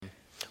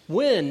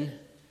When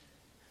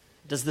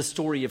does the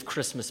story of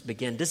Christmas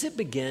begin? Does it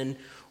begin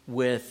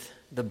with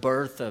the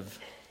birth of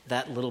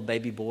that little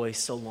baby boy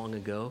so long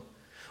ago?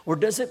 Or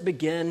does it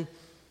begin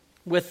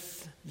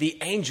with the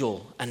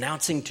angel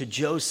announcing to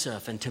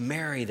Joseph and to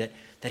Mary that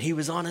he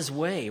was on his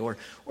way? Or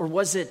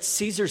was it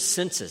Caesar's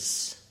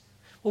census?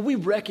 Well, we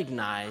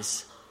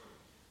recognize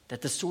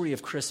that the story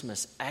of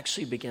Christmas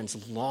actually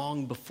begins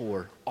long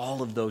before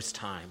all of those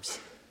times.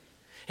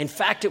 In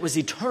fact, it was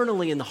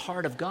eternally in the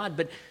heart of God,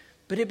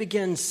 but it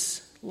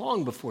begins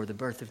long before the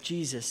birth of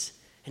Jesus.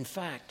 In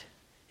fact,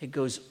 it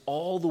goes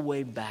all the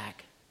way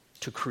back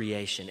to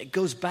creation. It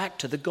goes back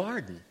to the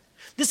garden.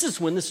 This is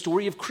when the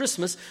story of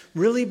Christmas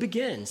really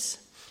begins.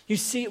 You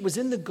see, it was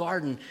in the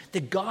garden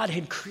that God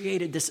had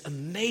created this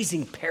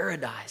amazing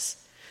paradise,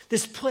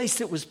 this place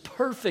that was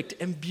perfect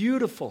and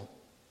beautiful.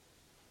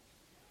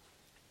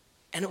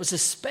 And it was a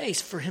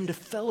space for him to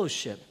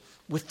fellowship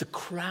with the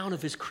crown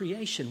of his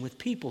creation, with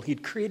people.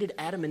 He'd created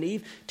Adam and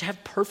Eve to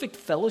have perfect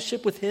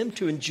fellowship with him,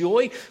 to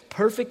enjoy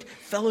perfect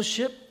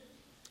fellowship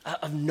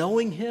of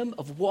knowing him,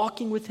 of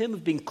walking with him,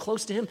 of being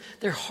close to him.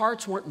 Their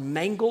hearts weren't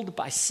mangled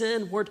by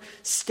sin, weren't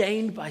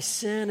stained by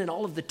sin and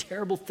all of the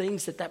terrible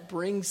things that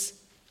brings.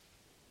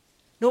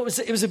 No,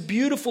 it was a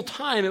beautiful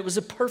time. It was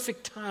a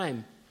perfect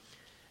time.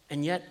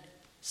 And yet,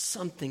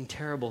 something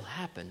terrible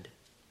happened.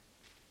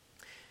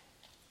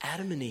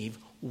 Adam and Eve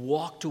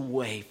walked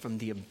away from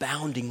the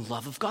abounding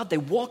love of God. They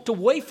walked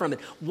away from it.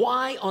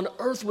 Why on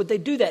earth would they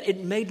do that?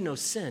 It made no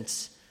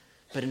sense.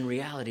 But in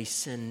reality,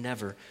 sin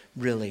never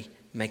really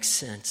makes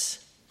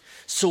sense.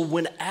 So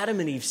when Adam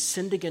and Eve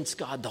sinned against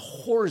God, the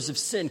horrors of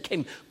sin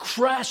came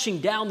crashing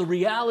down. The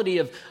reality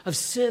of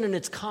sin and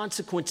its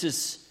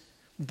consequences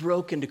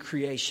broke into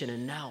creation.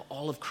 And now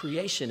all of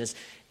creation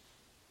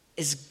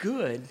is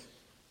good,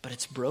 but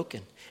it's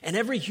broken. And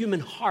every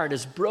human heart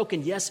is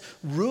broken, yes,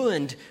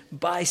 ruined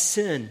by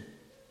sin.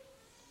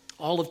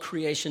 All of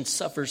creation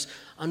suffers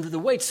under the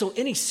weight. So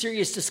any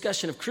serious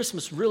discussion of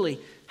Christmas really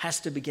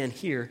has to begin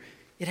here.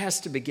 It has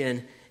to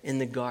begin in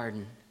the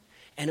garden.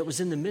 And it was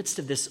in the midst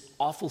of this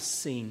awful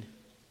scene,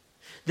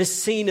 this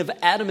scene of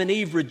Adam and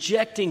Eve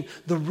rejecting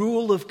the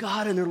rule of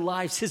God in their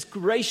lives, his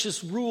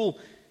gracious rule,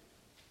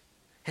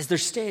 as they're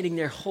standing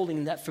there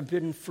holding that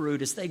forbidden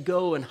fruit, as they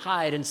go and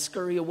hide and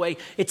scurry away.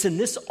 It's in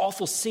this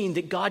awful scene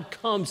that God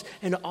comes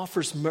and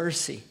offers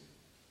mercy.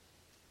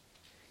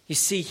 You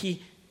see,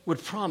 he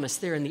would promise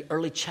there in the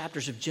early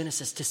chapters of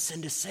Genesis to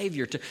send a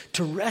Savior,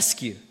 to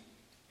rescue.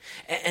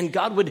 And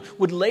God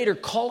would later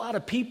call out a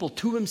people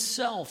to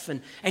himself,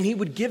 and he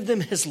would give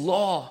them his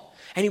law,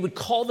 and he would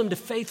call them to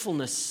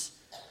faithfulness.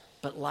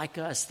 But like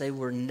us, they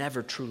were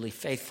never truly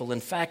faithful. In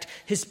fact,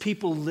 his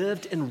people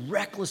lived in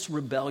reckless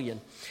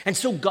rebellion. And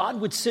so God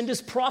would send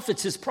his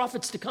prophets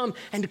to come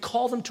and to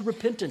call them to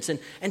repentance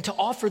and to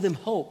offer them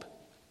hope.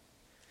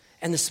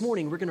 And this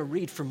morning, we're going to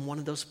read from one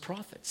of those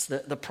prophets,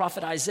 the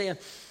prophet Isaiah.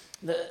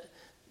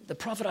 The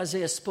prophet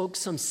Isaiah spoke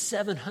some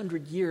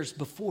 700 years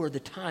before the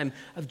time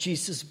of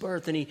Jesus'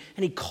 birth, and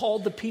he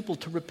called the people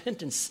to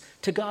repentance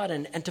to God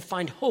and to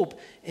find hope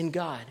in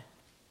God.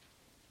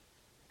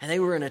 And they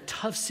were in a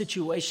tough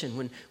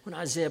situation when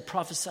Isaiah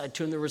prophesied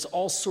to them. There was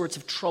all sorts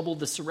of trouble.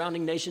 The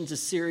surrounding nations,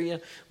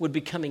 Assyria, would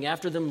be coming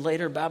after them.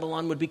 Later,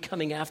 Babylon would be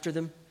coming after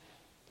them.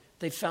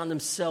 They found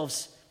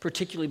themselves,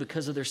 particularly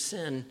because of their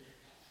sin,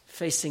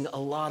 facing a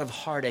lot of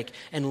heartache.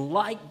 And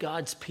like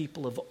God's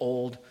people of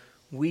old,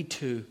 we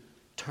too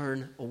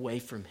turn away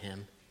from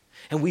him.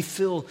 And we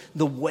feel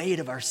the weight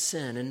of our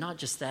sin. And not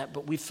just that,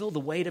 but we feel the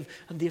weight of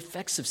the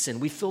effects of sin.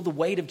 We feel the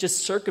weight of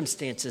just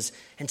circumstances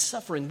and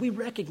suffering. We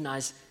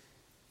recognize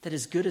that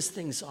as good as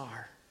things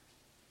are,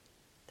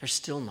 they're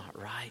still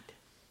not right.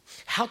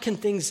 How can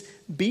things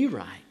be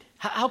right?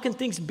 How can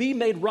things be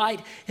made right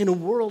in a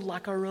world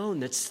like our own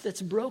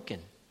that's broken?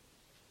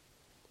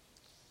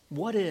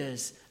 What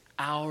is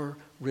our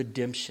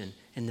redemption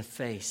in the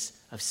face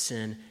of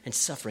sin and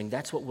suffering?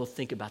 That's what we'll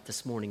think about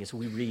this morning as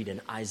we read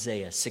in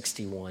Isaiah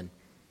 61.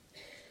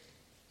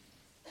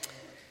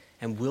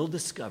 And we'll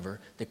discover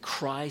that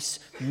Christ's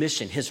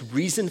mission, his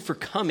reason for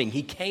coming,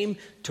 he came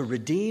to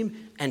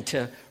redeem and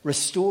to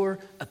restore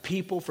a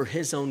people for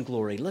his own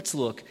glory. Let's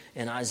look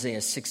in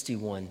Isaiah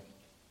 61,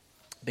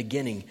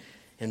 beginning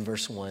in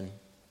verse 1.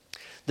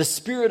 The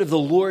Spirit of the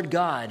Lord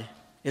God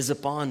is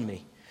upon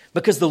me,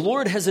 because the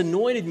Lord has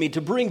anointed me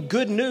to bring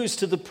good news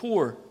to the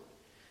poor.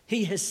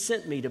 He has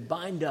sent me to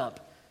bind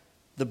up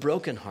the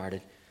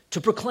brokenhearted, to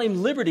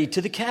proclaim liberty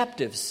to the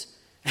captives,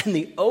 and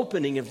the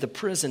opening of the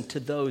prison to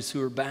those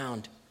who are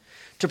bound,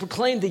 to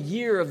proclaim the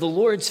year of the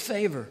Lord's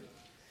favor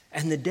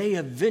and the day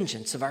of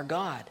vengeance of our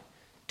God,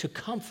 to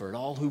comfort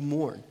all who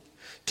mourn,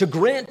 to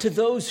grant to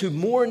those who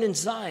mourn in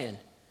Zion,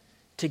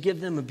 to give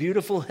them a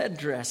beautiful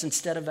headdress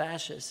instead of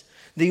ashes,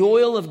 the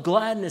oil of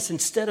gladness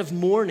instead of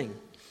mourning,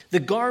 the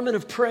garment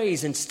of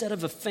praise instead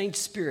of a faint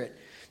spirit,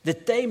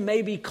 that they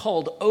may be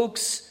called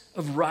oaks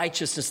of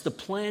righteousness, the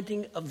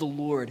planting of the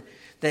Lord,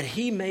 that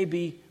he may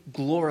be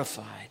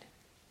glorified.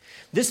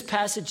 This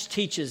passage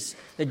teaches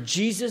that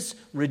Jesus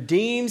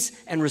redeems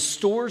and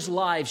restores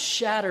lives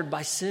shattered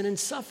by sin and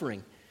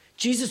suffering.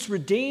 Jesus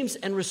redeems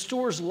and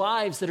restores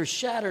lives that are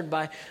shattered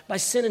by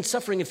sin and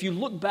suffering. If you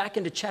look back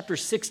into chapter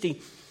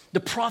 60, the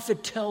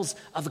prophet tells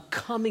of a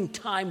coming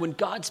time when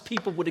God's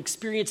people would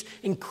experience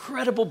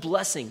incredible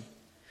blessing.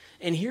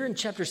 And here in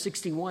chapter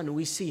 61,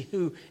 we see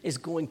who is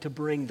going to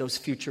bring those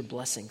future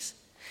blessings.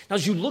 Now,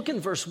 as you look in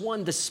verse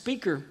 1, the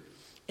speaker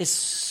is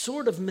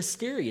sort of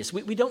mysterious.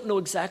 We don't know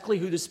exactly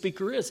who the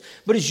speaker is.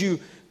 But as you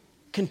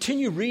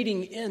continue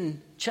reading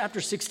in chapter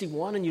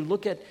 61 and you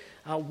look at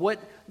what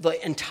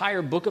the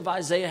entire book of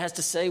Isaiah has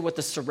to say, what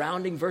the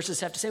surrounding verses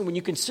have to say, when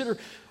you consider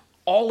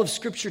all of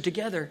Scripture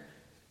together,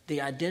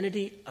 the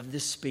identity of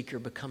this speaker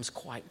becomes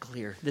quite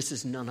clear. This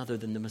is none other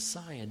than the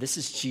Messiah. This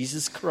is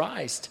Jesus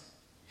Christ.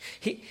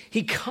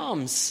 He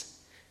comes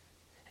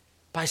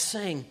by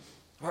saying,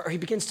 or he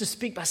begins to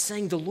speak by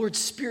saying, the Lord's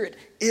Spirit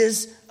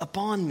is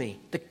upon me.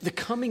 The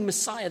coming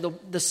Messiah,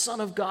 the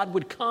Son of God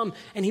would come,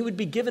 and he would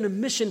be given a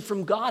mission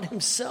from God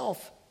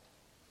himself.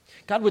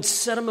 God would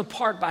set him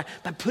apart by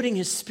putting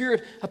his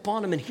Spirit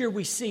upon him. And here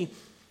we see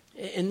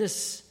in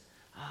this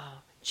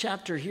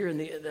chapter here, in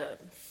the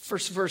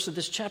first verse of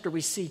this chapter,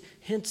 we see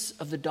hints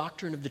of the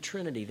doctrine of the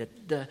Trinity,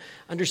 that the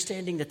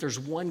understanding that there's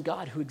one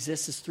God who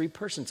exists as three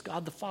persons,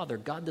 God the Father,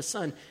 God the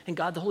Son, and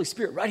God the Holy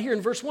Spirit. Right here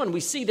in verse 1,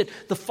 we see that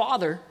the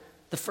Father,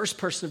 the first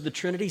person of the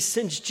Trinity,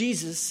 sends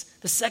Jesus,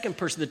 the second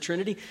person of the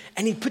Trinity,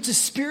 and he puts his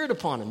Spirit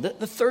upon him,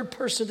 the third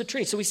person of the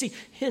Trinity. So we see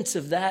hints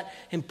of that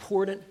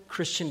important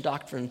Christian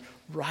doctrine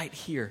right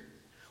here.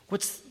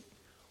 What's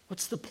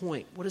the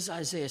point? What is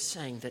Isaiah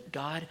saying? That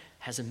God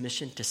has a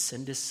mission to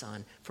send his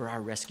Son for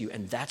our rescue,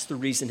 and that's the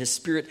reason his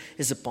Spirit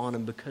is upon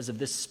him, because of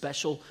this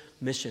special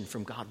mission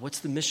from God. What's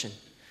the mission?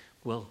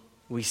 Well,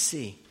 we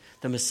see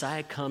the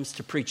Messiah comes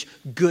to preach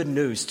good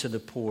news to the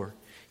poor.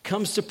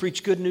 Comes to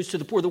preach good news to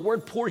the poor. The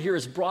word poor here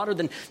is broader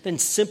than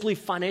simply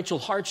financial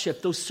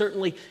hardship, though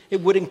certainly it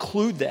would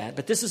include that.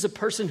 But this is a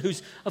person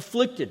who's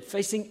afflicted,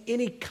 facing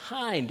any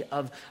kind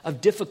of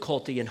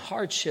difficulty and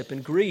hardship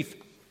and grief.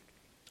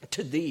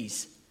 To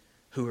these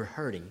who are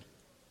hurting,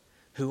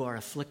 who are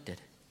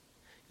afflicted,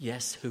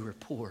 yes, who are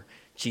poor,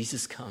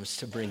 Jesus comes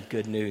to bring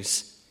good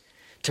news,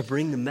 to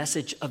bring the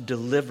message of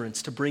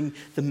deliverance, to bring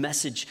the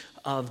message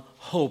of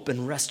hope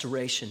and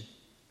restoration.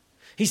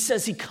 He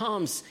says he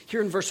comes,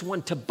 here in verse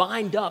 1, to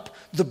bind up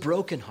the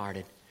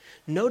brokenhearted.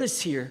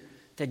 Notice here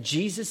that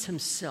Jesus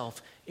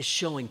himself is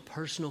showing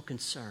personal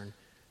concern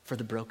for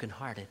the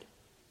brokenhearted.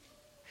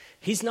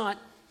 He's not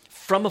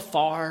from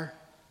afar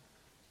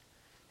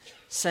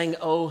saying,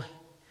 oh,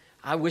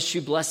 I wish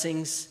you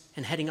blessings,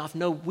 and heading off.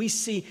 No, we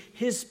see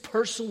his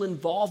personal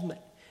involvement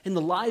in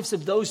the lives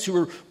of those who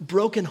are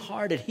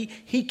brokenhearted.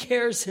 He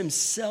cares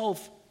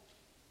himself.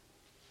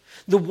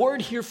 The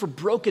word here for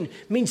broken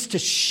means to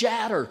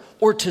shatter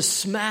or to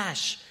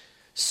smash.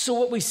 So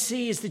what we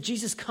see is that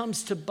Jesus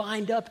comes to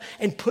bind up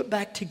and put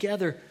back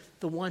together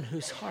the one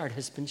whose heart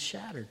has been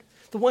shattered,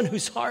 the one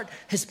whose heart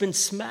has been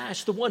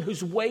smashed, the one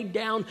who's weighed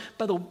down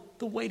by the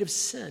weight of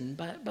sin,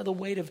 by the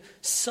weight of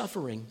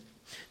suffering.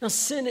 Now,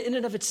 sin in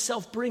and of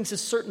itself brings a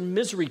certain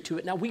misery to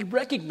it. Now, we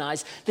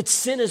recognize that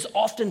sin is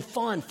often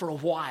fun for a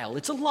while.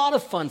 It's a lot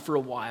of fun for a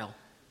while.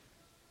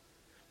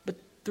 But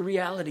the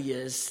reality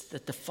is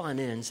that the fun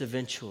ends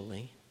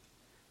eventually,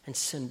 and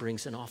sin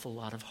brings an awful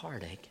lot of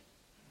heartache,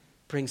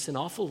 brings an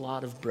awful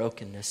lot of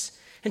brokenness.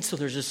 And so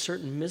there's a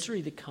certain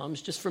misery that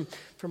comes just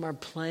from our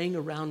playing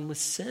around with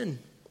sin.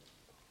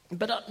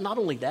 But not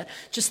only that,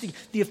 just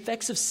the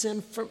effects of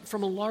sin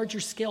from a larger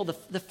scale,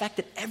 the fact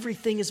that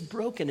everything is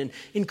broken and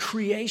in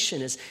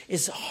creation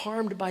is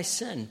harmed by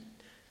sin.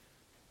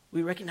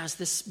 We recognize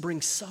this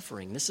brings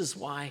suffering. This is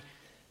why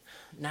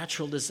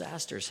natural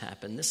disasters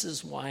happen. This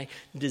is why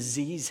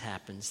disease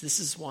happens. This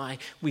is why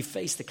we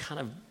face the kind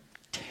of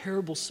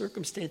terrible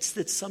circumstance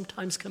that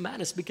sometimes come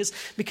at us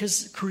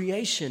because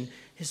creation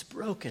is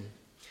broken.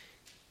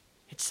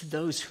 It's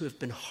those who have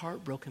been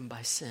heartbroken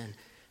by sin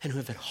and who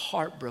have been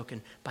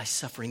heartbroken by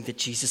suffering that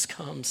Jesus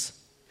comes.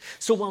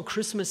 So while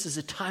Christmas is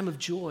a time of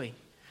joy,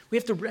 we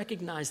have to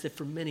recognize that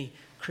for many,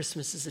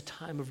 Christmas is a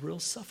time of real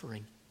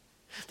suffering.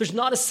 There's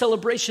not a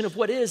celebration of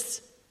what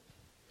is.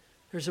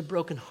 There's a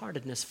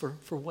brokenheartedness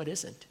for what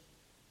isn't.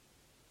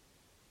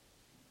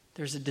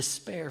 There's a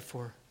despair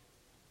for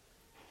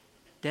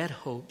dead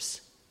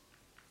hopes.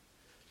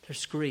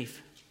 There's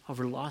grief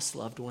over lost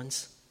loved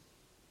ones.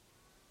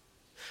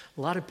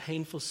 A lot of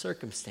painful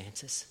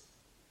circumstances.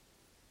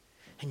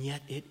 And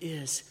yet it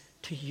is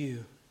to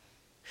you.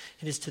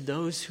 It is to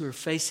those who are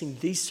facing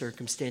these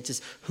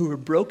circumstances, who are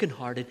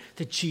brokenhearted,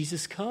 that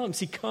Jesus comes.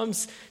 He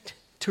comes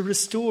to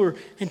restore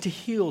and to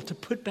heal, to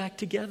put back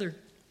together.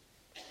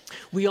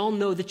 We all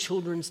know the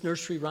children's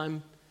nursery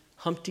rhyme,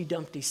 Humpty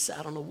Dumpty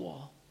sat on a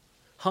wall.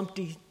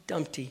 Humpty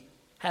Dumpty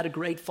had a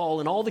great fall,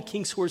 and all the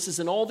king's horses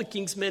and all the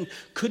king's men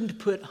couldn't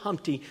put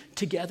Humpty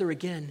together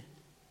again.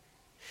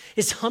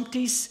 Is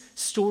Humpty's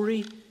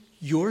story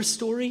your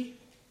story?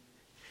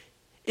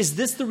 Is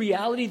this the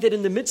reality that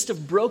in the midst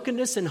of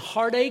brokenness and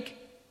heartache,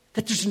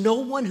 that there's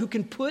no one who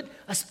can put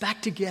us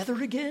back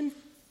together again?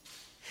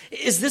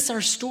 Is this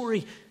our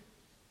story?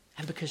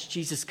 And because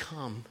Jesus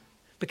came,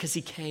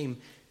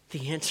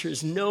 The answer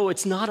is no,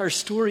 it's not our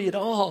story at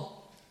all.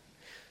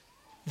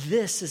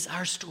 This is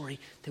our story,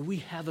 that we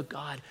have a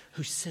God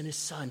who sent his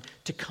son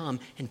to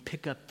come and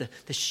pick up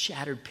the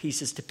shattered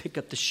pieces, to pick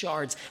up the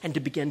shards, and to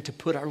begin to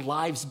put our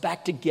lives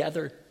back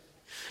together.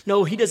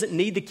 No, he doesn't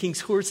need the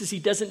king's horses. He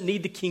doesn't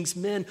need the king's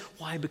men.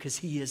 Why? Because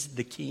he is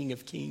the King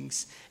of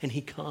kings. And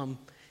he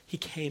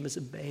came as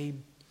a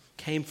babe,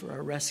 came for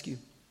our rescue.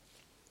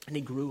 And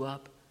he grew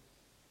up,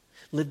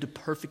 lived a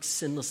perfect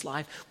sinless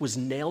life, was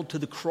nailed to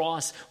the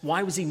cross.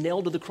 Why was he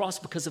nailed to the cross?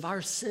 Because of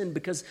our sin,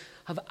 because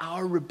of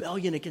our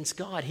rebellion against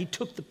God. He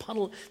took the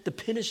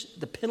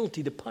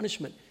penalty, the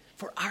punishment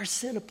for our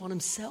sin upon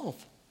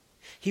himself.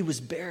 He was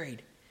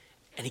buried,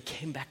 and he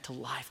came back to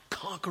life,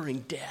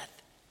 conquering death.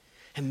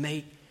 And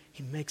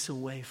he makes a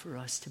way for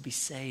us to be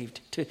saved,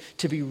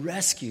 to be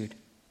rescued.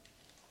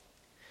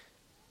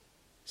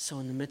 So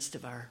in the midst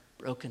of our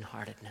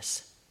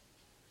brokenheartedness,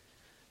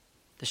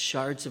 the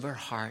shards of our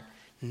heart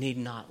need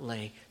not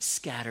lay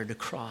scattered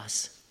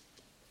across.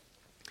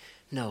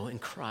 No, in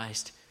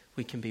Christ,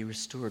 we can be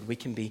restored. We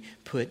can be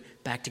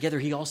put back together.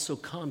 He also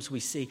comes, we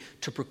see,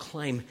 to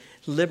proclaim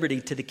liberty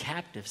to the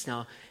captives.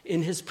 Now,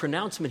 in his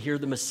pronouncement here,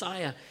 the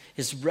Messiah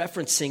is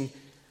referencing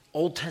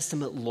Old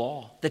Testament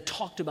law that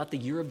talked about the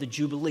year of the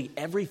Jubilee.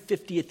 Every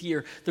 50th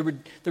year, there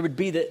would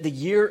be the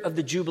year of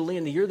the Jubilee.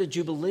 And the year of the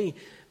Jubilee,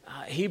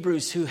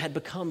 Hebrews who had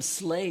become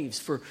slaves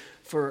for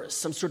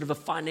some sort of a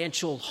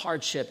financial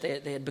hardship,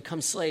 they had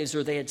become slaves,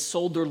 or they had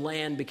sold their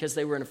land because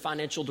they were in a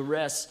financial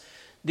duress.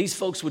 These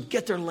folks would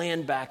get their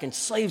land back and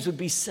slaves would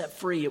be set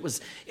free. It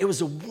was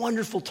a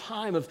wonderful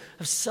time of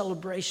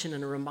celebration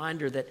and a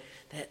reminder that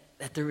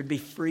there would be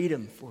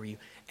freedom for you.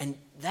 And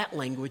that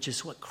language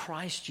is what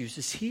Christ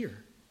uses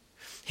here.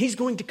 He's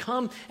going to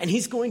come and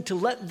he's going to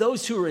let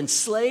those who are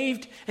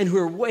enslaved and who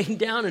are weighed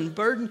down and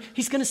burdened,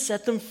 he's going to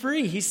set them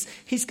free.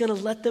 He's going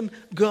to let them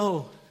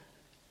go.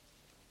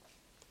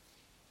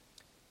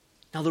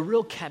 Now, the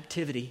real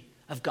captivity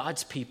of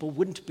God's people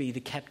wouldn't be the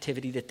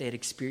captivity that they had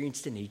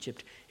experienced in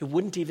Egypt. It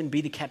wouldn't even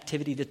be the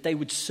captivity that they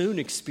would soon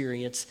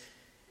experience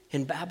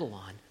in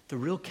Babylon. The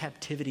real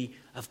captivity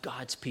of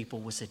God's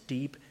people was a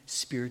deep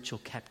spiritual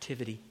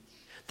captivity.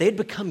 They had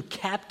become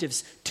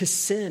captives to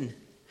sin.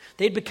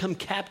 They had become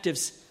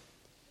captives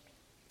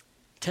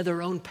to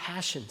their own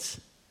passions.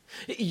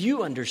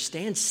 You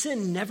understand,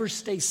 sin never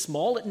stays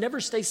small. It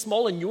never stays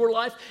small in your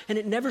life, and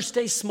it never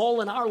stays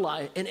small in our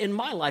life, in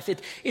my life.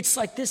 It's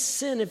like this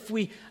sin, if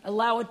we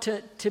allow it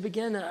to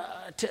begin,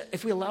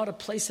 if we allow it a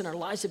place in our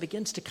lives, it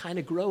begins to kind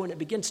of grow, and it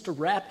begins to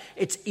wrap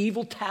its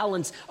evil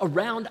talons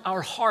around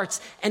our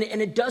hearts. And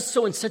it does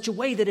so in such a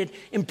way that it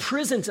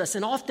imprisons us,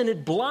 and often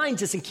it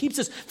blinds us and keeps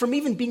us from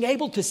even being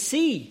able to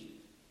see.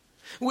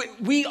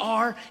 We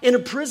are in a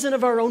prison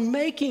of our own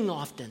making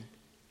often.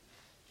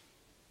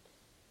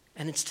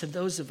 And it's to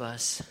those of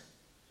us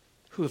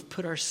who have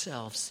put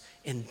ourselves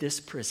in this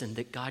prison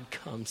that God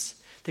comes,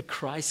 that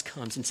Christ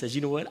comes and says,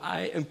 you know what?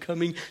 I am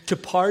coming to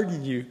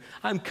pardon you.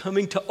 I'm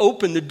coming to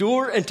open the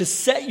door and to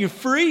set you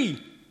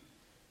free.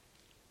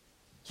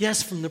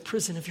 Yes, from the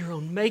prison of your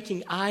own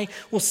making, I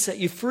will set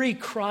you free.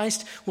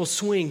 Christ will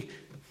swing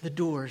the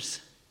doors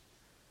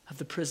of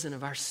the prison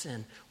of our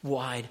sin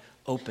wide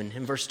open.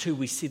 In verse 2,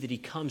 we see that he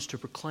comes to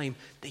proclaim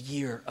the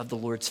year of the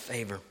Lord's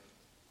favor.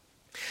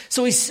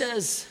 So he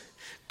says,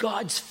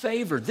 God's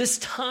favor, this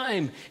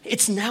time,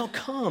 it's now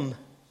come.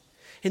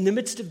 In the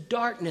midst of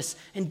darkness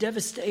and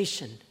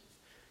devastation,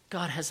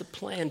 God has a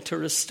plan to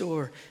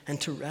restore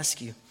and to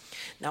rescue.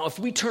 Now, if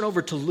we turn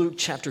over to Luke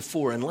chapter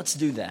 4, and let's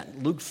do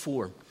that, Luke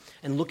 4,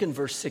 and look in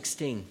verse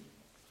 16.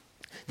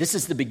 This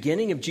is the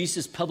beginning of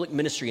Jesus' public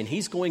ministry, and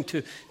he's going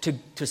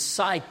to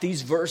cite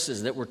these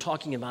verses that we're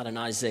talking about in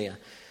Isaiah.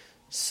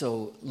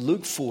 So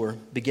Luke 4,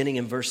 beginning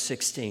in verse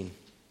 16.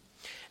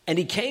 And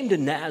he came to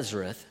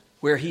Nazareth,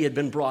 where he had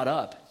been brought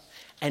up.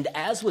 And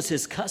as was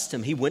his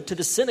custom, he went to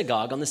the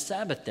synagogue on the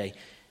Sabbath day,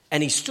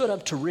 and he stood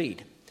up to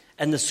read.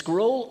 And the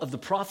scroll of the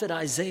prophet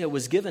Isaiah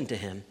was given to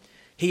him.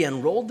 He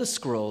unrolled the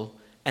scroll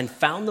and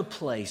found the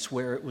place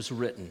where it was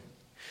written,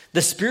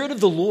 "The Spirit of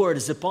the Lord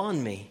is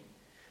upon me,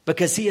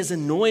 because he has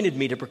anointed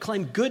me to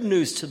proclaim good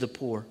news to the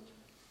poor.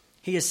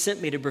 He has sent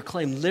me to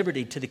proclaim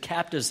liberty to the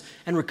captives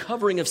and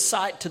recovering of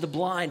sight to the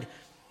blind,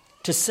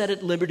 to set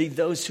at liberty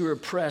those who are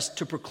oppressed,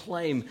 to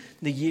proclaim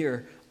the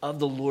year of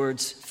the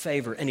Lord's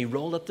favor." And he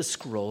rolled up the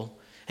scroll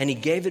and he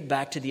gave it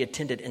back to the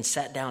attendant and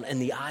sat down,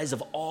 and the eyes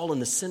of all in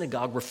the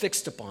synagogue were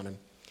fixed upon him.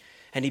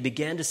 And he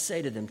began to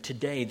say to them,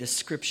 "Today this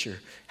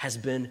scripture has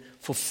been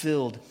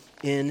fulfilled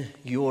in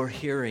your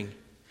hearing."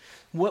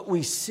 What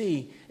we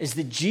see is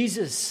that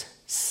Jesus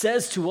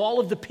says to all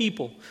of the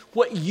people,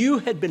 what you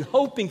had been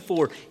hoping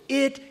for,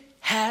 it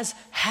has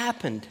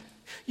happened.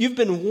 You've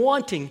been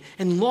wanting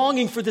and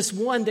longing for this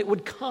one that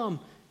would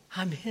come.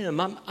 I'm him.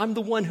 I'm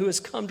the one who has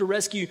come to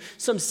rescue you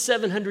some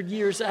 700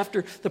 years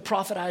after the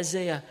prophet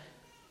Isaiah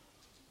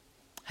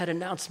had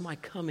announced my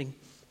coming.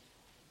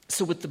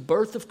 So with the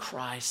birth of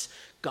Christ,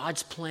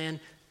 God's plan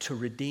to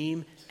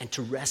redeem and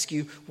to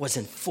rescue was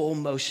in full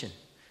motion.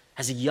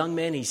 As a young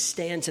man, he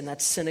stands in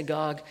that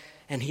synagogue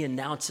and he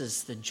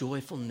announces the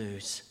joyful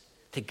news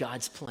that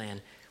God's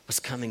plan was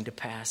coming to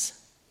pass.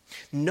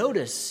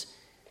 Notice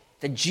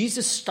that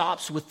Jesus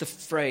stops with the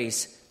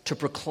phrase, to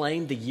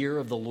proclaim the year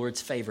of the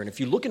Lord's favor. And if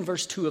you look in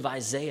verse 2 of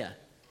Isaiah,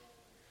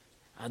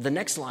 the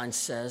next line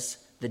says,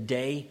 the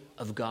day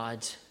of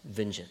God's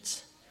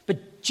vengeance.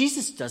 But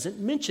Jesus doesn't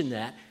mention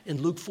that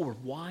in Luke 4.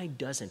 Why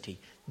doesn't he?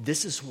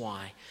 This is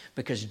why.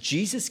 Because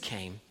Jesus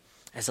came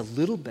as a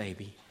little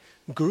baby,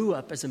 grew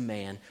up as a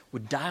man,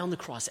 would die on the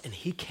cross, and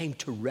he came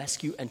to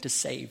rescue and to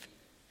save.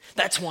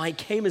 That's why he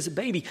came as a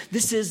baby.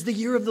 This is the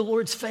year of the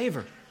Lord's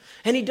favor.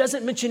 And he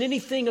doesn't mention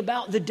anything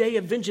about the day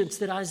of vengeance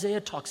that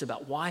Isaiah talks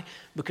about. Why?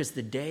 Because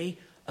the day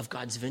of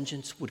God's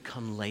vengeance would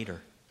come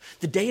later.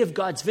 The day of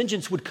God's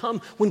vengeance would come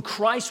when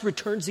Christ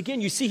returns again.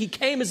 You see, he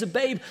came as a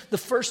babe the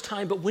first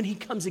time, but when he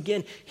comes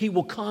again, he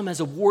will come as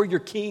a warrior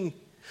king,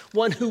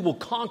 one who will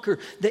conquer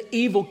the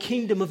evil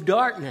kingdom of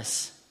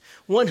darkness,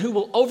 one who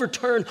will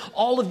overturn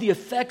all of the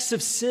effects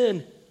of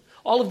sin,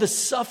 all of the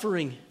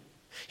suffering.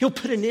 He'll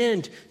put an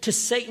end to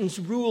Satan's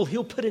rule.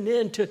 He'll put an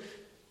end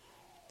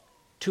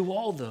to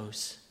all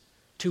those,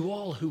 to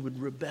all who would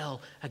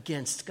rebel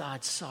against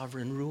God's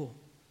sovereign rule.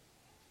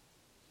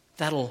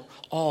 That'll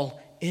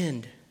all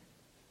end.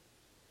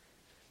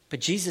 But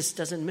Jesus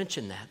doesn't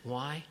mention that.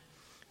 Why?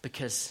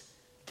 Because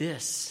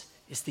this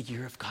is the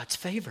year of God's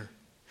favor.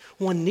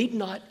 One need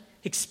not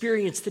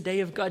experience the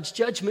day of God's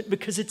judgment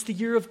because it's the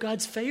year of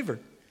God's favor.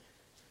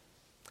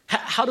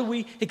 How do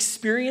we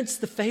experience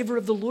the favor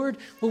of the Lord?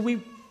 Well,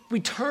 we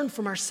turn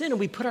from our sin and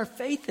we put our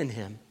faith in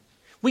him.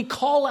 We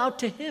call out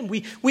to him.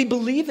 We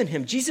believe in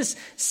him. Jesus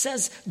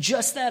says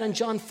just that in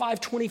John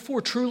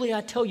 5:24. Truly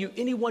I tell you,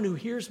 anyone who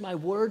hears my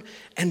word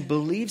and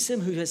believes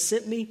him who has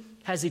sent me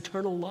has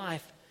eternal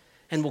life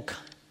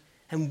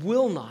and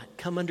will not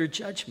come under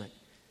judgment.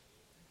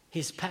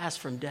 He's passed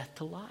from death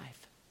to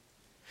life.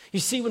 You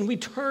see, when we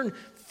turn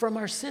from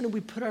our sin and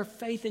we put our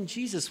faith in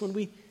Jesus, when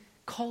we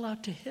call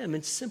out to him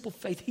in simple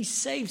faith, he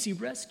saves, he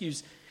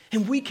rescues,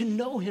 and we can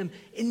know him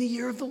in the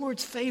year of the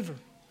Lord's favor.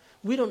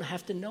 We don't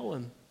have to know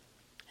him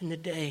in the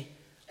day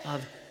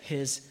of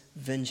his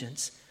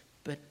vengeance.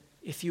 But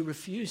if you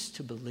refuse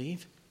to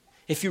believe,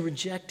 if you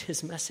reject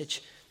his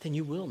message, then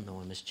you will know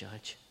him as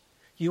judge.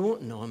 You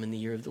won't know him in the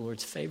year of the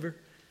Lord's favor.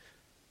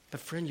 But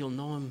friend, you'll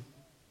know him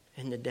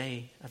in the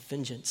day of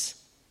vengeance.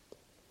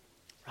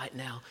 Right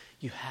now,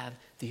 you have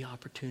the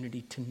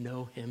opportunity to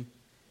know him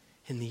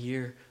in the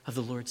year of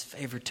the Lord's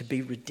favor, to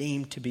be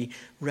redeemed, to be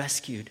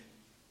rescued.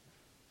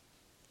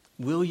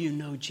 Will you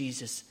know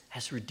Jesus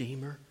as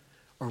Redeemer,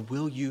 or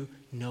will you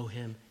know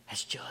him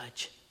as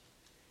judge?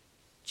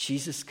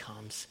 Jesus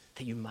comes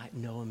that you might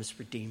know him as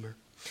Redeemer.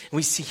 And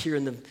we see here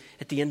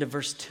at the end of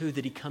verse 2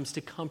 that he comes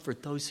to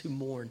comfort those who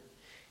mourn.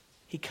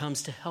 He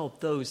comes to help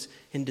those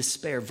in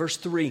despair. Verse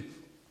 3,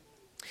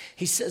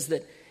 he says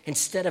that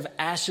instead of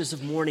ashes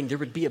of mourning, there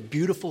would be a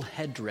beautiful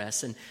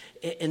headdress. And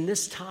in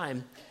this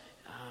time,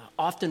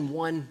 often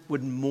one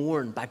would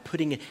mourn by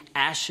putting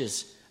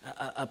ashes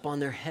up on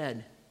their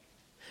head.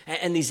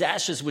 And these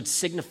ashes would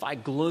signify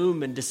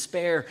gloom and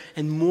despair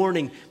and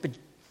mourning.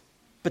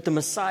 But the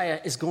Messiah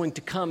is going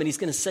to come and he's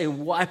going to say,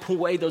 wipe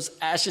away those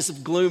ashes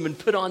of gloom and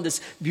put on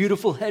this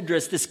beautiful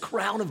headdress, this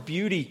crown of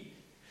beauty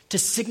to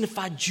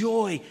signify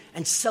joy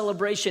and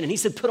celebration. And he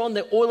said, put on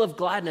the oil of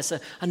gladness,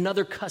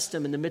 another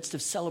custom in the midst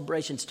of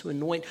celebrations to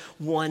anoint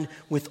one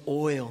with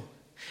oil.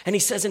 And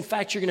he says, in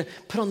fact, you're going to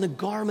put on the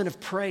garment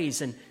of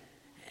praise. And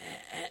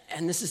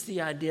this is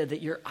the idea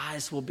that your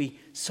eyes will be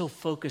so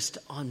focused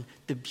on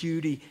the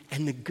beauty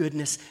and the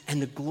goodness and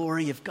the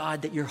glory of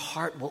God that your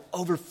heart will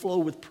overflow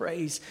with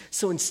praise.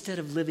 So instead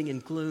of living in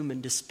gloom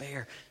and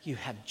despair, you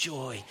have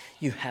joy,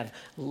 you have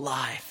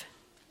life.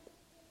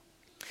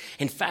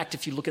 In fact,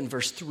 if you look in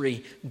verse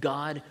 3,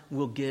 God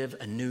will give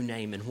a new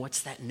name. And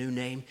what's that new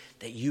name?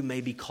 That you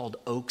may be called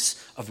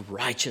oaks of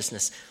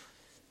righteousness.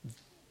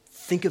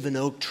 Think of an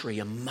oak tree,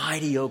 a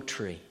mighty oak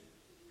tree.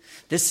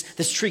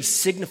 This tree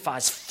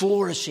signifies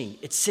flourishing.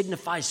 It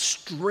signifies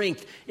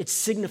strength. It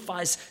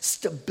signifies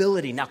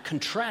stability. Now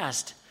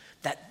contrast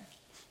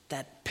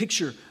that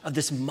picture of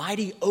this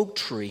mighty oak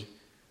tree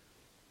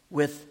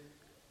with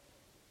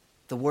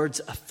the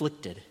words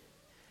afflicted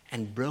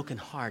and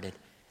brokenhearted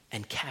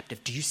and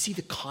captive. Do you see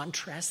the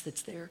contrast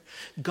that's there?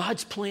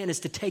 God's plan is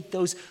to take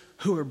those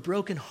who are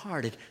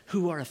brokenhearted,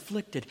 who are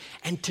afflicted,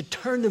 and to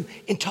turn them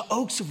into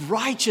oaks of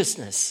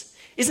righteousness.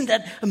 Isn't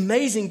that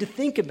amazing to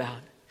think about?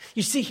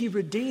 You see, he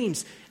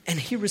redeems and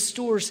he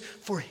restores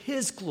for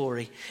his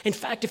glory. In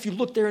fact, if you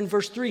look there in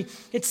verse 3,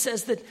 it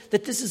says that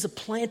this is a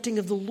planting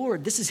of the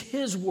Lord. This is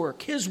his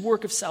work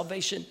of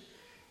salvation.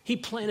 He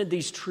planted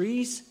these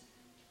trees.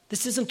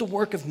 This isn't the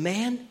work of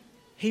man.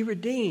 He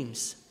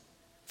redeems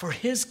for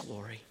his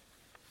glory.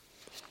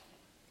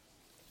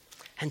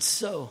 And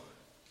so,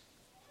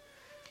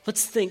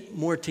 let's think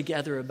more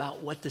together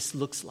about what this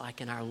looks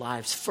like in our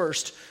lives.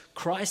 First,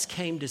 Christ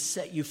came to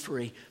set you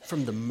free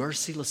from the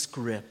merciless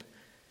grip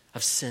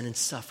of sin and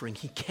suffering.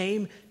 He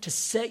came to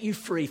set you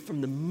free from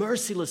the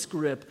merciless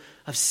grip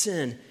of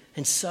sin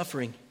and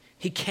suffering.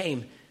 He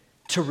came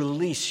to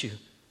release you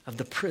of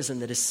the prison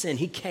that is sin.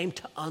 He came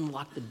to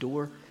unlock the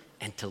door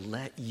and to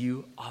let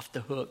you off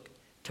the hook,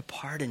 to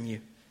pardon you.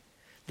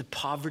 The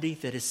poverty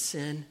that is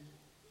sin,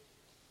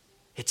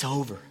 it's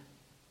over.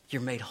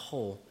 You're made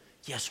whole,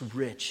 yes,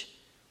 rich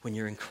when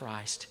you're in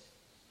Christ.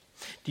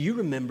 Do you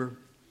remember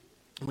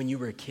when you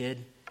were a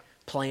kid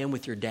playing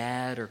with your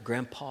dad or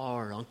grandpa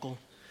or uncle?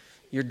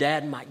 Your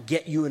dad might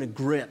get you in a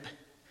grip.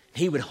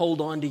 He would hold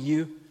on to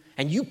you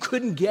and you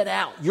couldn't get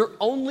out. Your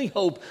only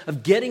hope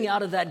of getting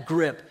out of that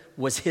grip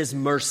was his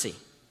mercy.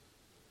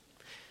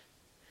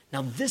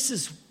 Now, this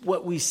is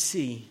what we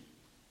see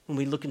when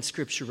we look in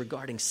Scripture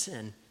regarding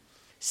sin.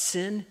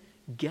 Sin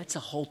gets a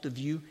hold of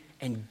you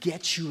and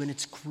gets you in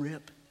its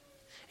grip.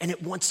 And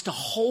it wants to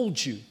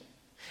hold you.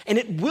 And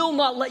it will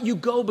not let you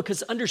go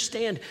because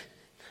understand,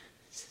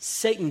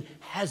 Satan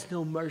has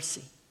no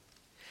mercy.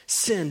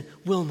 Sin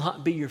will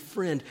not be your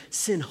friend.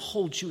 Sin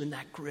holds you in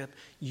that grip.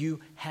 You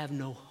have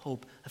no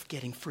hope of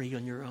getting free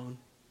on your own.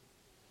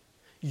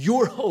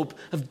 Your hope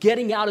of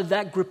getting out of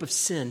that grip of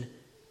sin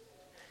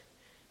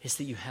is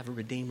that you have a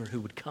Redeemer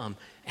who would come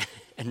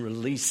and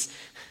release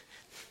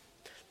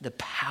the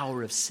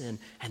power of sin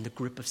and the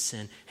grip of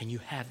sin. And you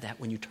have that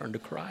when you turn to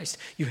Christ.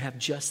 You have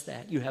just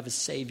that. You have a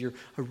Savior,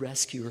 a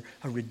rescuer,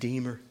 a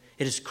Redeemer.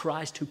 It is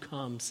Christ who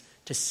comes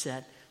to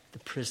set the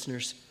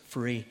prisoners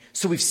free.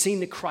 So we've seen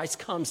that Christ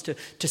comes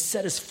to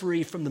set us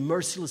free from the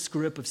merciless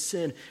grip of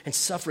sin and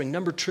suffering.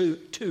 Number two,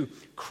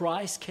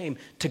 Christ came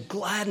to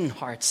gladden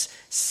hearts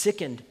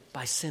sickened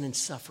by sin and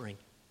suffering.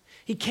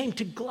 He came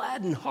to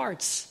gladden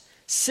hearts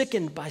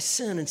sickened by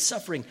sin and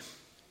suffering.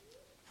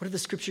 What do the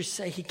scriptures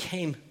say? He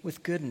came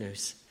with good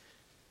news.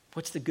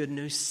 What's the good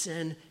news?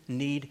 Sin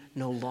need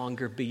no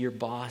longer be your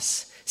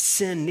boss.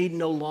 Sin need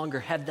no longer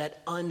have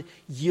that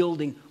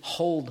unyielding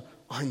hold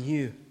on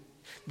you.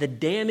 The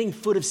damning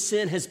foot of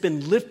sin has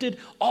been lifted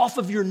off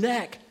of your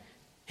neck.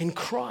 In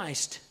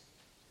Christ,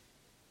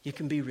 you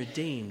can be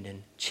redeemed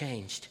and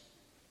changed.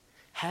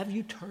 Have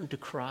you turned to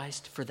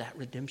Christ for that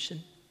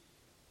redemption?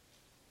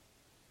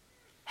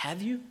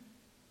 Have you?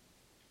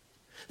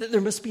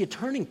 There must be a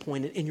turning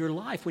point in your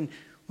life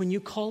when you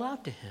call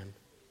out to Him.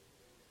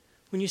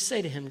 When you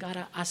say to Him,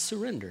 God, I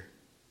surrender.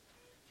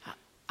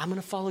 I'm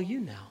going to follow you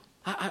now.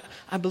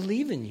 I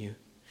believe in you.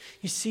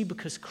 You see,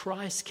 because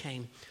Christ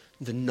came,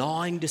 the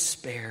gnawing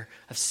despair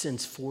of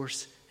sin's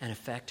force and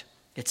effect,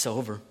 it's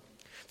over.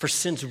 For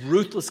sin's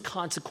ruthless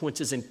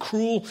consequences and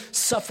cruel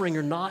suffering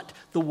are not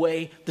the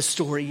way the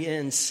story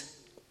ends.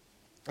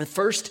 The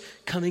first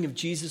coming of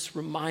Jesus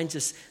reminds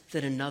us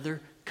that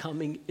another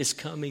coming is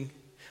coming.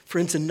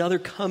 Friends, another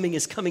coming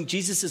is coming.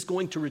 Jesus is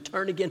going to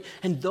return again.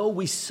 And though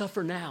we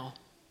suffer now,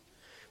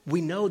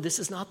 we know this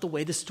is not the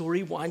way the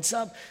story winds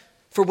up.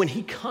 For when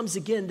He comes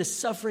again, the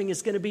suffering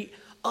is going to be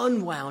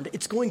unwound.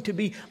 It's going to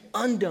be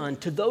undone.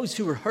 To those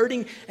who are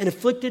hurting and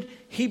afflicted,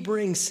 He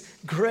brings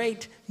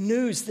great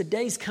news. The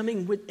day's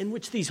coming in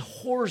which these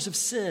horrors of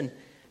sin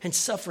and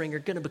suffering are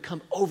going to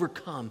become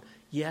overcome.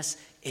 Yes,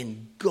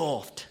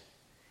 engulfed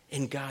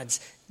in God's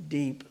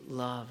deep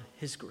love,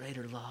 His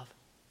greater love.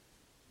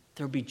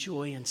 There will be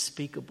joy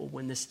unspeakable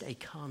when this day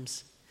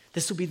comes.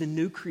 This will be the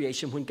new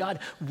creation when God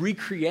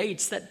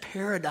recreates that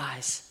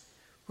paradise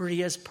where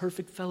He has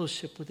perfect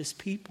fellowship with His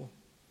people.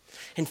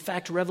 In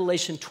fact,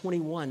 Revelation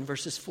 21,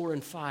 verses 4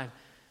 and 5,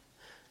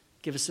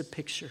 give us a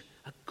picture,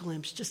 a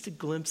glimpse, just a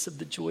glimpse of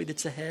the joy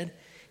that's ahead.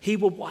 He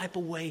will wipe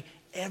away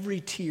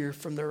every tear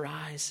from their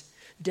eyes.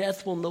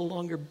 Death will no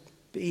longer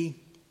be.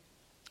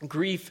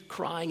 Grief,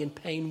 crying, and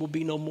pain will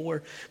be no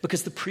more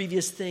because the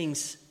previous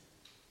things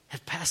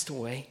have passed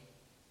away.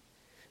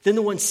 Then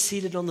the one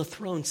seated on the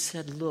throne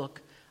said,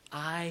 look,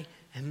 I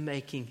am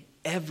making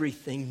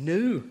everything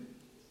new.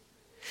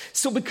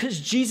 So because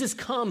Jesus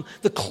come,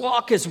 the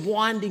clock is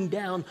winding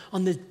down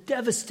on the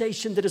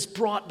devastation that is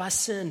brought by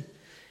sin.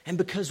 And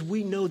because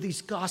we know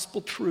these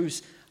gospel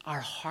truths, our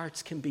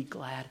hearts can be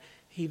glad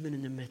even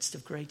in the midst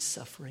of great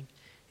suffering,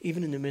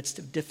 even in the midst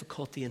of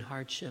difficulty and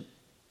hardship.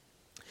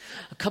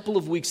 A couple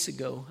of weeks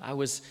ago, I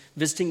was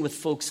visiting with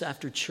folks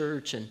after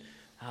church, and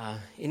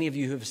any of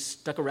you who have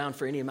stuck around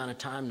for any amount of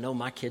time know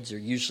my kids are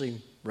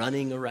usually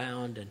running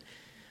around.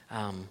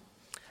 And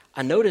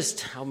I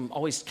noticed, I'm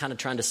always kind of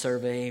trying to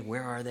survey,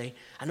 where are they?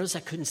 I noticed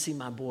I couldn't see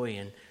my boy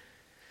and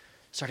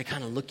started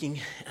kind of looking.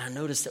 And I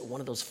noticed that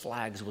one of those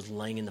flags was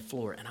laying in the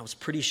floor. And I was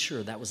pretty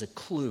sure that was a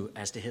clue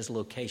as to his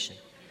location.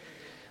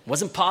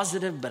 Wasn't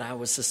positive, but I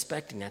was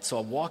suspecting that. So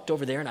I walked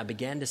over there and I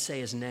began to say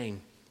his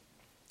name.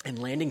 And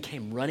Landon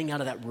came running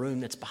out of that room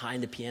that's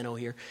behind the piano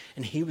here.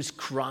 And he was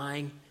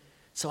crying.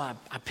 So I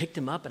picked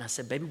him up and I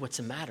said, baby, what's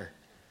the matter?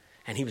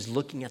 And he was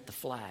looking at the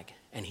flag.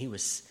 And he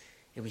was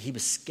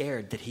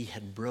scared that he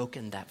had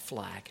broken that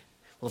flag.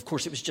 Well, of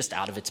course, it was just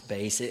out of its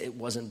base. It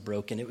wasn't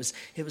broken. It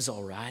was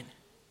all right.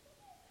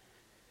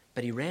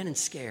 But he ran and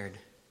scared.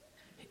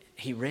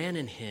 He ran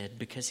and hid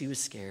because he was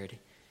scared.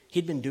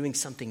 He'd been doing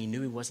something he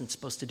knew he wasn't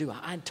supposed to do.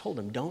 I had told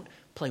him, don't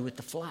play with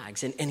the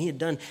flags. And he had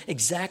done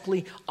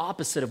exactly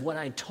opposite of what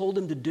I had told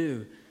him to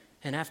do.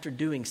 And after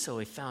doing so,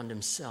 he found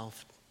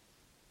himself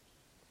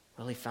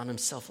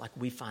like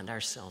we find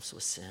ourselves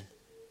with sin.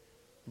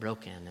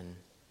 Broken and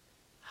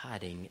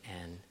hiding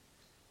and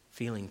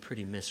feeling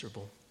pretty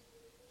miserable.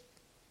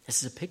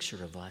 This is a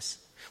picture of us.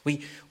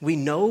 We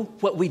know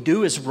what we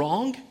do is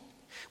wrong.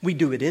 We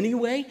do it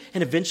anyway,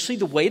 and eventually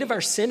the weight of our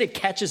sin, it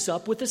catches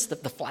up with us,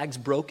 that the flag's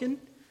broken.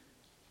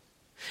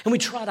 And we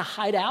try to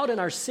hide out in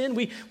our sin.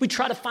 We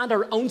try to find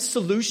our own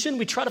solution.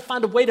 We try to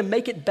find a way to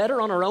make it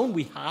better on our own.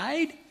 We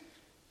hide.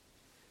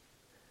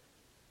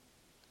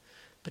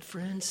 But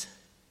friends,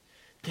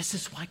 this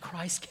is why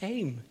Christ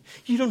came.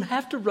 You don't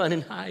have to run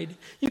and hide.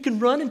 You can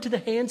run into the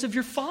hands of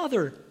your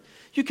Father.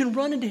 You can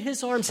run into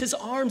His arms. His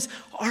arms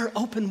are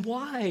open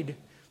wide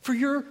for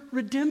your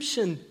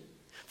redemption,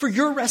 for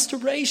your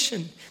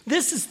restoration.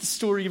 This is the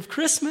story of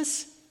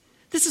Christmas.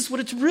 This is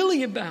what it's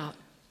really about.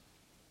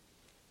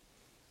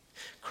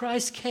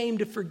 Christ came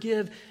to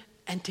forgive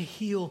and to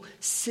heal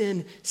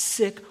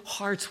sin-sick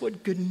hearts.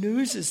 What good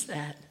news is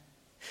that?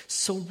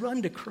 So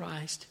run to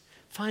Christ.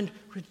 Find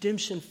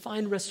redemption,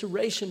 find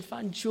restoration,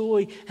 find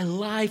joy and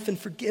life and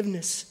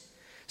forgiveness.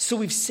 So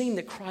we've seen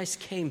that Christ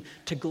came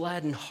to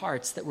gladden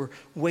hearts that were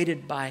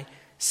weighted by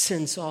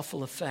sin's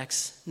awful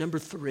effects. Number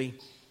 3,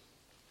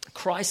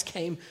 Christ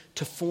came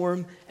to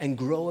form and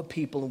grow a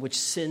people in which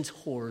sin's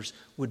horrors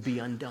would be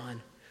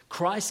undone.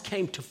 Christ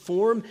came to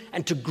form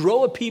and to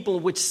grow a people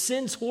in which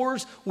sin's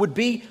horrors would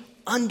be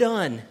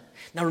undone.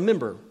 Now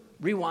remember,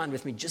 rewind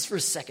with me just for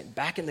a second.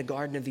 Back in the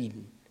Garden of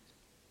Eden,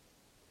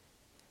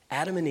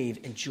 Adam and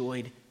Eve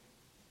enjoyed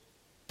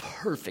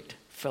perfect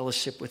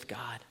fellowship with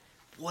God.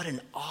 What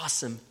an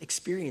awesome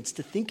experience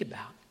to think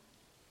about.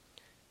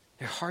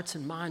 Their hearts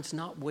and minds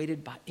not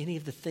weighted by any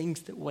of the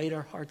things that weighed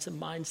our hearts and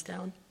minds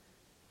down.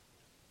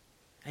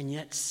 And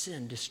yet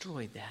sin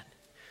destroyed that.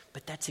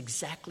 But that's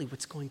exactly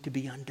what's going to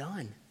be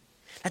undone.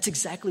 That's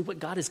exactly what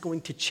God is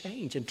going to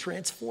change and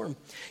transform.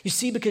 You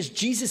see, because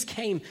Jesus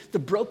came, the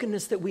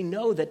brokenness that we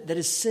know that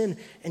is sin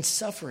and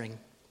suffering,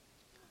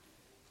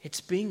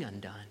 it's being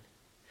undone.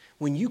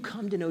 When you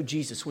come to know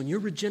Jesus, when you're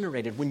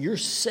regenerated, when you're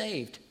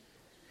saved,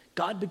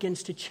 God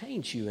begins to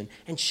change you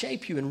and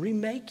shape you and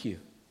remake you.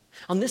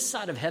 On this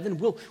side of heaven,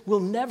 we'll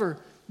never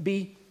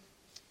be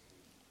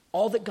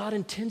all that God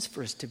intends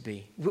for us to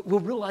be. We'll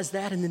realize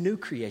that in the new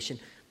creation.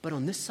 But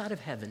on this side of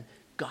heaven,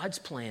 God's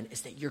plan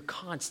is that you're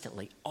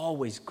constantly,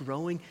 always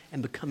growing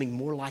and becoming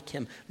more like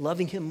Him,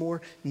 loving Him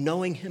more,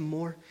 knowing Him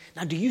more.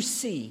 Now, do you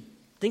see,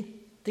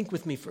 think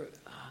with me for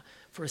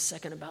a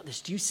second about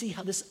this. Do you see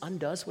how this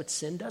undoes what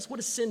sin does? What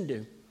does sin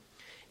do?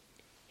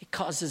 It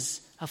causes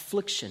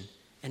affliction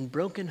and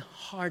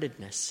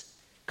brokenheartedness,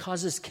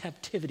 causes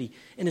captivity.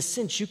 In a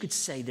sense, you could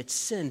say that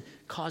sin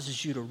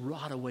causes you to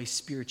rot away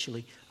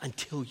spiritually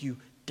until you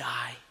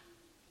die.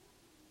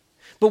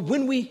 But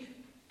when we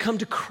come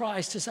to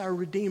Christ as our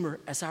Redeemer,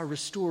 as our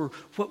Restorer,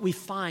 what we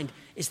find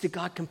is that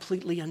God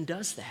completely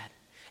undoes that.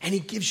 And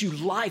He gives you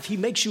life. He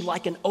makes you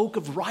like an oak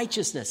of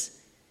righteousness.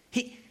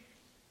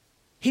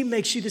 He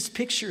makes you this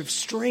picture of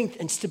strength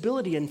and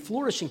stability and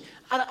flourishing.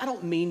 I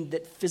don't mean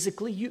that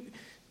physically.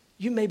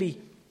 You may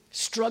be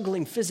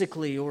struggling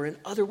physically or in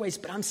other ways,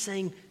 but I'm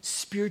saying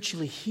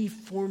spiritually, He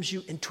forms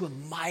you into a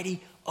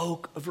mighty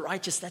oak of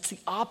righteousness. That's the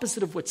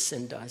opposite of what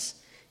sin does.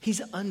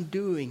 He's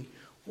undoing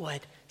what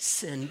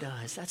sin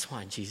does. That's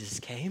why Jesus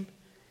came,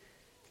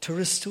 to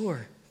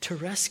restore, to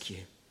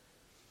rescue.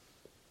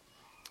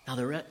 Now,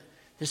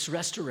 this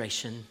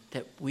restoration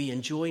that we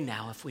enjoy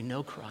now, if we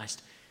know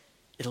Christ,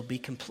 it'll be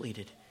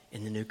completed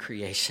in the new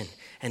creation.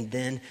 And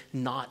then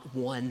not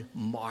one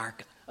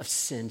mark of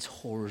sin's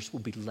horrors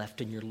will be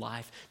left in your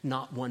life.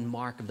 Not one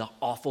mark of the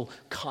awful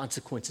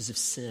consequences of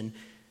sin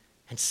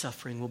and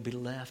suffering will be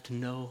left.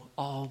 No,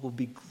 all will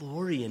be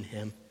glory in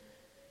Him.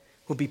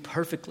 We'll be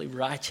perfectly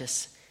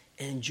righteous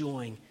and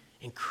enjoying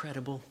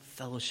incredible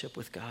fellowship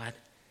with God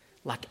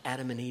like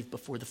Adam and Eve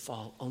before the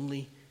fall.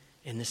 Only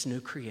in this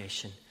new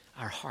creation,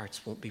 our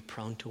hearts won't be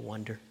prone to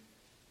wonder.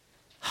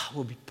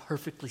 We'll be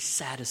perfectly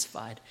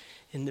satisfied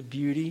in the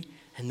beauty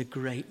and the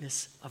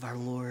greatness of our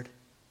Lord.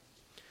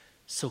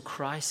 So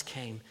Christ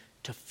came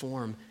to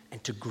form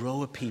and to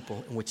grow a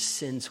people in which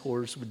sin's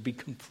horrors would be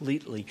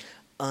completely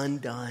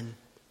undone.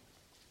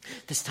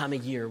 This time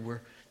of year, we're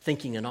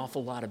thinking an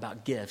awful lot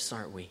about gifts,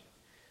 aren't we?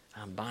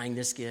 Buying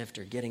this gift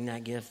or getting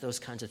that gift, those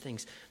kinds of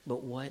things.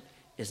 But what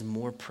is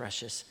more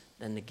precious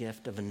than the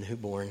gift of a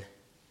newborn?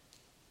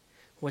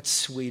 What's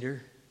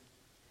sweeter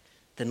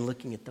than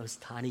looking at those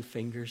tiny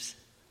fingers,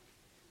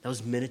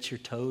 those miniature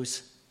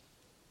toes,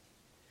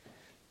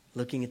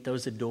 looking at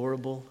those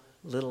adorable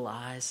little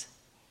eyes,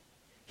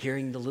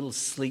 hearing the little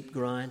sleep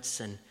grunts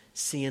and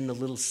seeing the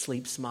little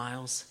sleep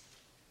smiles?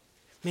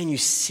 Man, you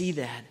see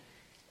that.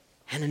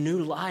 And a new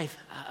life,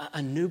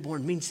 a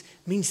newborn means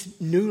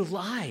new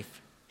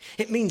life.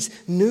 It means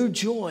new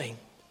joy.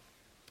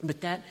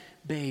 But that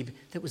babe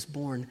that was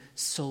born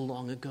so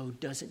long ago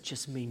doesn't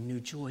just mean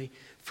new joy.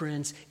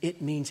 Friends, it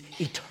means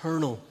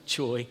eternal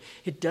joy.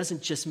 It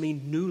doesn't just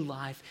mean new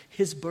life.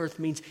 His birth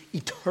means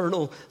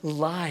eternal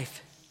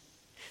life.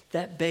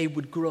 That babe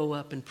would grow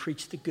up and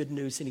preach the good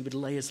news, and he would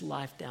lay his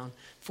life down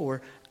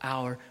for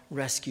our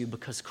rescue.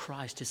 Because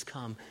Christ has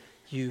come,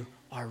 you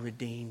are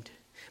redeemed.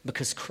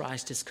 Because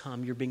Christ has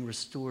come, you're being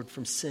restored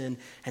from sin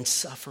and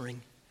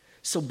suffering.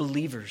 So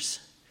believers,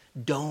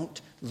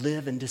 don't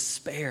live in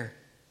despair.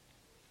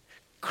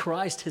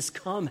 Christ has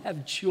come.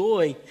 Have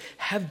joy.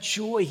 Have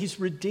joy. He's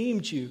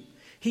redeemed you.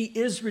 He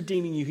is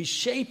redeeming you. He's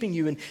shaping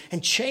you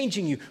and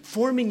changing you,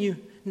 forming you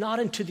not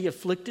into the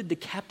afflicted, the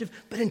captive,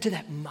 but into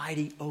that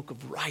mighty oak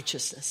of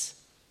righteousness.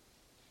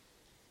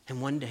 And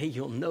one day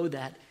you'll know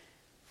that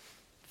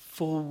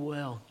full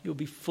well. You'll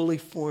be fully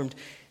formed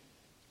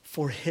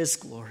for His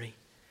glory.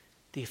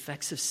 The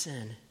effects of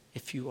sin,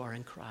 if you are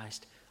in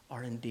Christ,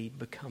 are indeed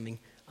becoming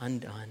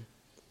undone.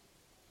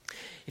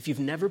 If you've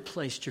never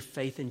placed your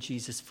faith in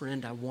Jesus,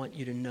 friend, I want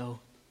you to know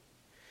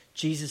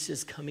Jesus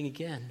is coming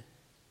again,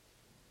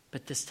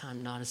 but this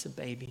time not as a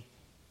baby.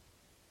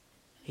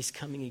 He's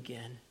coming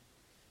again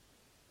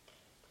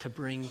to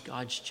bring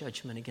God's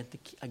judgment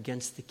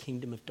against the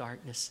kingdom of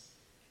darkness.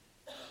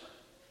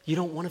 You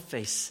don't want to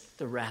face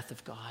the wrath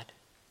of God.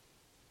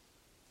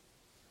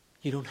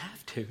 You don't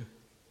have to.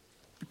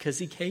 Because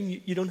He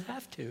came, you don't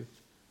have to.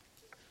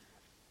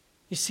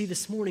 You see,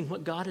 this morning,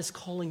 what God is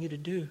calling you to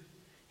do,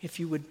 if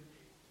you would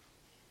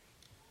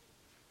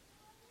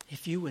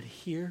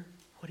hear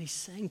what He's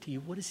saying to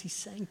you, what is He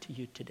saying to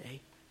you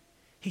today?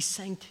 He's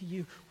saying to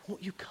you,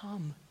 won't you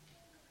come?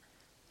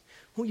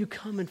 Won't you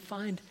come and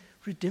find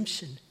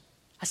redemption?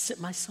 I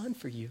sent my Son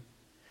for you.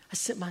 I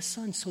sent my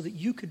Son so that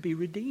you could be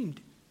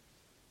redeemed.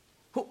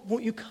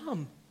 Won't you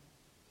come?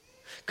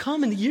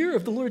 Come in the year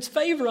of the Lord's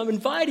favor. I'm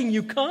inviting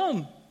you,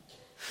 come.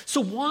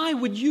 So why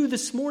would you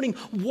this morning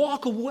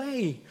walk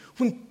away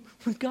when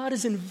God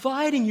is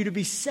inviting you to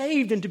be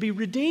saved and to be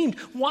redeemed?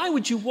 Why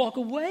would you walk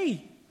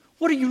away?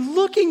 What are you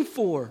looking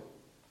for?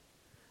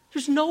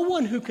 There's no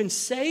one who can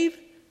save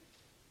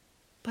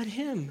but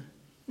Him.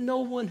 No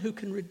one who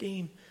can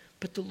redeem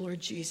but the Lord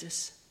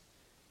Jesus.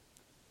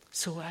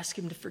 So ask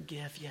Him to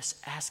forgive.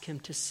 Yes, ask Him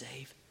to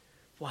save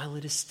while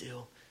it is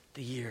still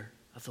the year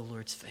of the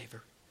Lord's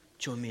favor.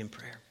 Join me in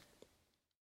prayer.